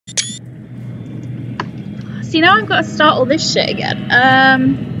see, now I've got to start all this shit again.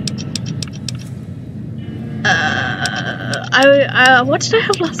 What did I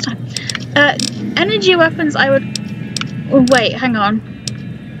have last time? Energy weapons, I would... Oh, wait, hang on.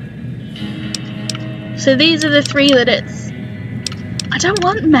 So these are the 3 that it's... I don't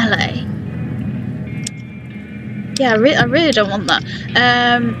want melee. Yeah, I really don't want that.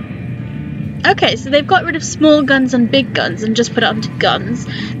 Okay, so they've got rid of small guns and big guns and just put it onto guns.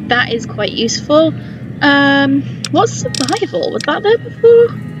 That is quite useful. What's survival? Was that there before?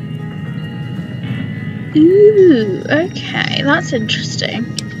 Ooh, okay, that's interesting.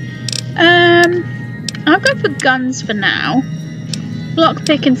 I'll go for guns for now.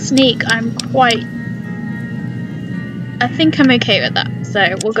 Lockpick and sneak, I think I'm okay with that,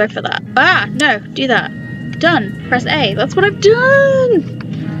 so we'll go for that. Ah, no, do that. Done. Press A. That's what I've done!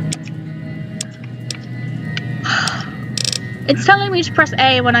 It's telling me to press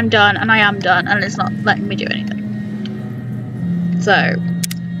A when I'm done, and I am done, and it's not letting me do anything. So...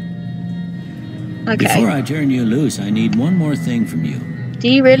 okay. Before I turn you loose, I need one more thing from you. Do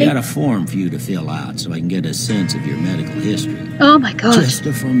you really? I got a form for you to fill out so I can get a sense of your medical history. Oh my god. Just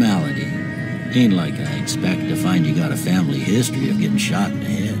a formality. Ain't like I expect to find you got a family history of getting shot in the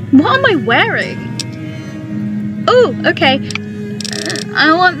head. What am I wearing? Oh, okay.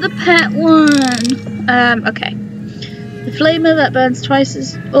 I want the pet one. Okay. The flamer that burns twice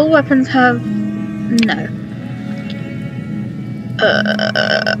as... all weapons have... no.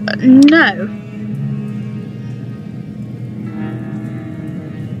 No.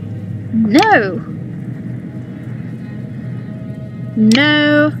 No.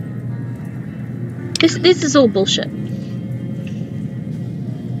 No. This is all bullshit.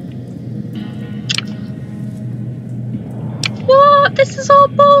 What? This is all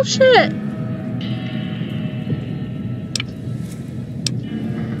bullshit.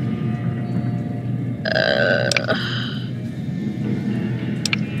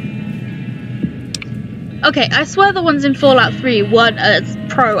 Okay, I swear the ones in Fallout 3 weren't as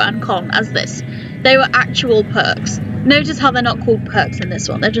pro and con as this. They were actual perks. Notice how they're not called perks in this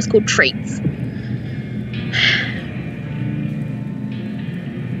one, they're just called traits.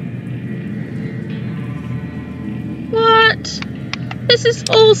 What? This is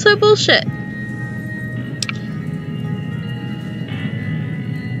also bullshit.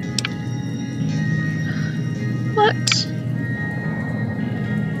 What?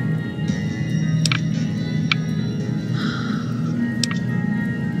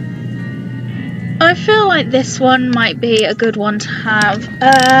 I feel like this one might be a good one to have.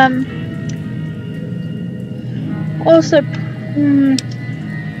 Also,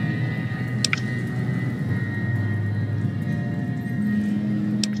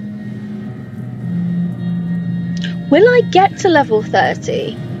 will I get to level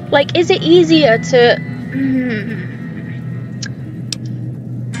 30? Like, is it easier to...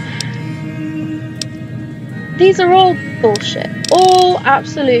 These are all bullshit. All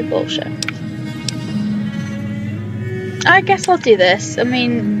absolute bullshit. I guess I'll do this. I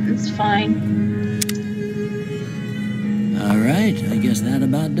mean, it's fine. Alright, I guess that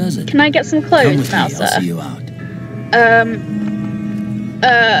about does it. Can I get some clothes now, me, sir? I'll see you out.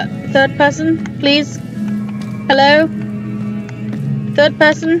 Third person, please. Hello? Third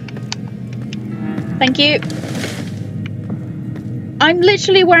person? Thank you. I'm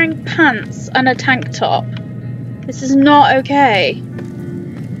literally wearing pants and a tank top. This is not okay.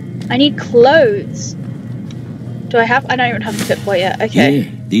 I need clothes. Do I have? I don't even have the Pip-Boy yet. Okay.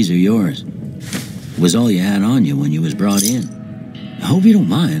 Here, these are yours. It was all you had on you when you was brought in. I hope you don't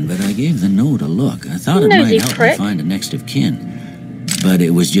mind, but I gave the note a look. I thought it might help me find a next of kin. But it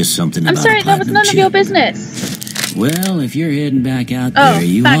was just something about a platinum chip. I'm sorry, that was none of your business. Well, if you're heading back out there,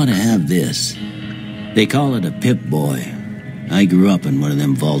 you ought to have this. They call it a Pip-Boy. I grew up in one of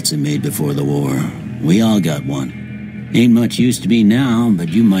them vaults they made before the war. We all got one. Ain't much use to be now, but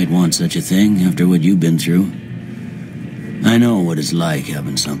you might want such a thing after what you've been through. I know what it's like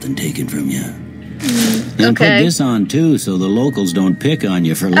having something taken from you. And put this on too, so the locals don't pick on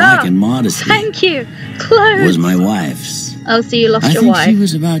you for lacking modesty. Thank you. Clothes. It was my wife's. Oh, so you lost your wife. I think she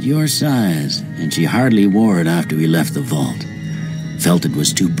was about your size, and she hardly wore it after we left the vault. Felt it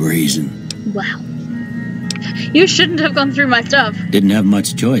was too brazen. Wow. You shouldn't have gone through my stuff. Didn't have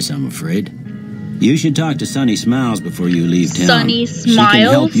much choice, I'm afraid. You should talk to Sunny Smiles before you leave town. Sunny Smiles? She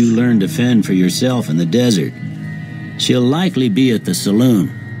can help you learn to fend for yourself in the desert. She'll likely be at the saloon.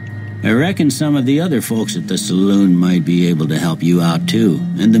 I reckon some of the other folks at the saloon might be able to help you out too.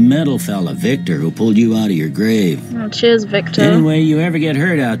 And the metal fella, Victor, who pulled you out of your grave. Oh, cheers, Victor. Anyway, you ever get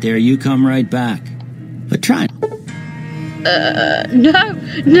hurt out there, you come right back. But try...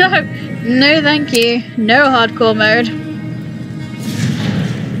 No, thank you. No hardcore mode.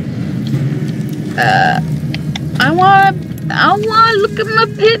 I wanna look at my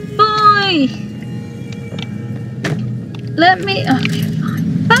Pit Boy. Let me. Okay,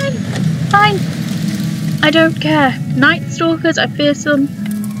 fine. I don't care. Night Stalkers, I fear some.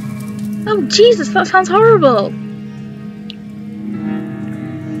 Oh Jesus, that sounds horrible.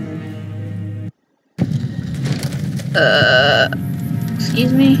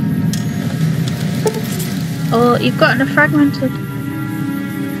 Excuse me. Oh, you've gotten a fragmented.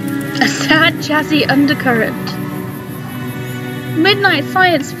 A sad jazzy undercurrent. Midnight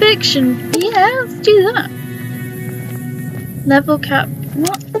science fiction. Yeah, let's do that. Level cap.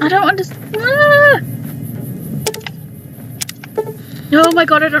 What? I don't understand. Ah! Oh my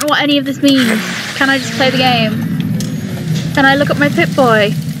god, I don't know what any of this means. Can I just play the game? Can I look at my Pit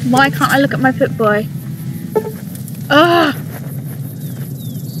Boy? Why can't I look at my Pit Boy? Ugh!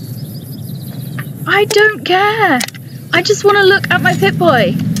 I don't care. I just want to look at my Pit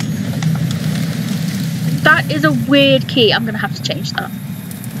Boy. That is a weird key. I'm gonna have to change that.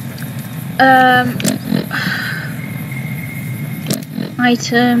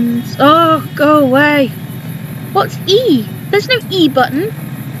 Items. Oh, go away. What's E? There's no E button.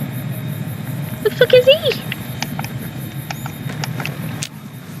 The fuck is E?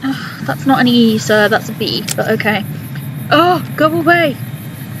 Oh, that's not an E, sir. That's a B. But okay. Oh, go away.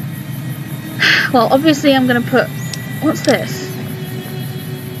 Well, obviously I'm gonna put. What's this?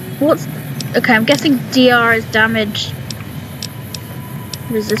 What's? Okay, I'm guessing DR is damage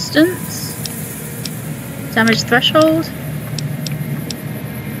resistance, damage threshold.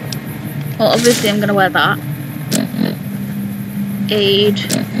 Well, obviously I'm gonna wear that. Aid,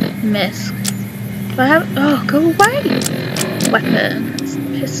 misc. Do I have? Oh, go away! Weapons,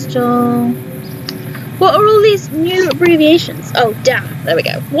 pistol. What are all these new abbreviations? Oh, damn! There we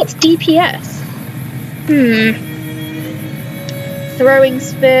go. What's DPS? Throwing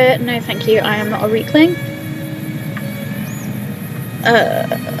spear. No, thank you. I am not a weakling.